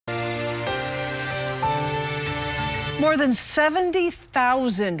More than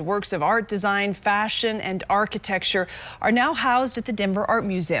 70,000 works of art, design, fashion, and architecture are now housed at the Denver Art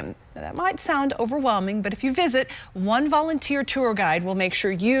Museum. Now, that might sound overwhelming, but if you visit, one volunteer tour guide will make sure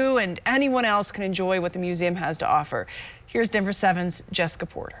you and anyone else can enjoy what the museum has to offer. Here's Denver 7's Jessica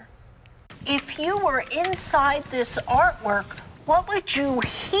Porter. If you were inside this artwork, what would you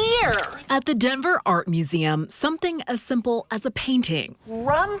hear? At the Denver Art Museum, something as simple as a painting.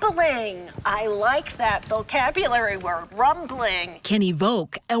 Rumbling. I like that vocabulary word, rumbling. Can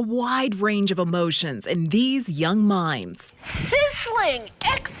evoke a wide range of emotions in these young minds. Sizzling.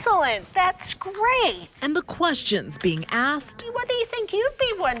 Excellent. That's great. And the questions being asked. What do you think you'd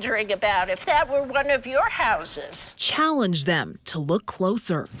be wondering about if that were one of your houses? Challenge them to look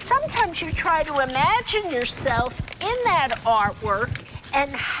closer. Sometimes you try to imagine yourself in that artwork and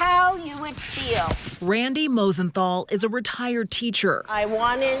how you would feel. Randie Mosenthal is a retired teacher. I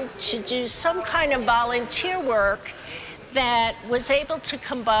wanted to do some kind of volunteer work that was able to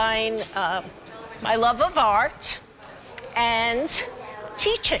combine my love of art and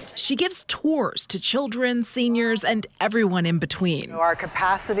teaching. She gives tours to children, seniors, and everyone in between. Our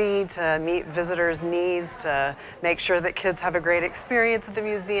capacity to meet visitors' needs, to make sure that kids have a great experience at the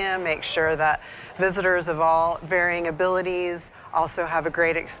museum, make sure that visitors of all varying abilities also have a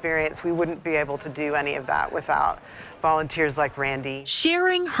great experience. We wouldn't be able to do any of that without volunteers like Randie.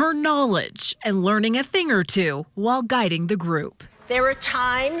 Sharing her knowledge and learning a thing or two while guiding the group. There are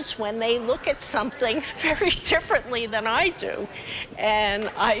times when they look at something very differently than I do,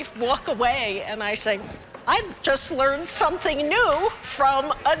 and I walk away and I say, I've just learned something new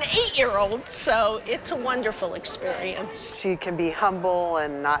from an 8-year-old, so it's a wonderful experience. She can be humble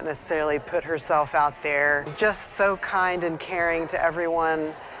and not necessarily put herself out there. She's just so kind and caring to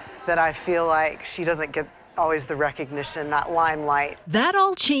everyone that I feel like she doesn't get always the recognition, that limelight. That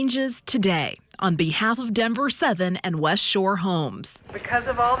all changes today on behalf of Denver 7 and West Shore Homes. Because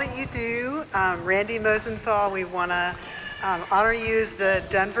of all that you do, Randie Mosenthal, we want to honor you as the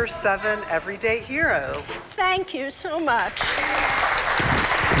Denver 7 Everyday Hero. Thank you so much.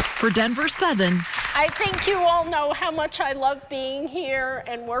 For Denver 7, I think you all know how much I love being here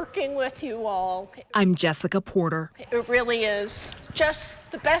and working with you all. I'm Jessica Porter. It really is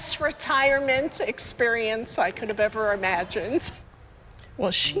just the best retirement experience I could have ever imagined. Well,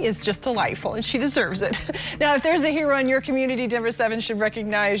 she is just delightful, and she deserves it. Now, if there's a hero in your community Denver 7 should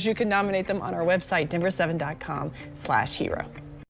recognize, you can nominate them on our website, denver7.com/hero.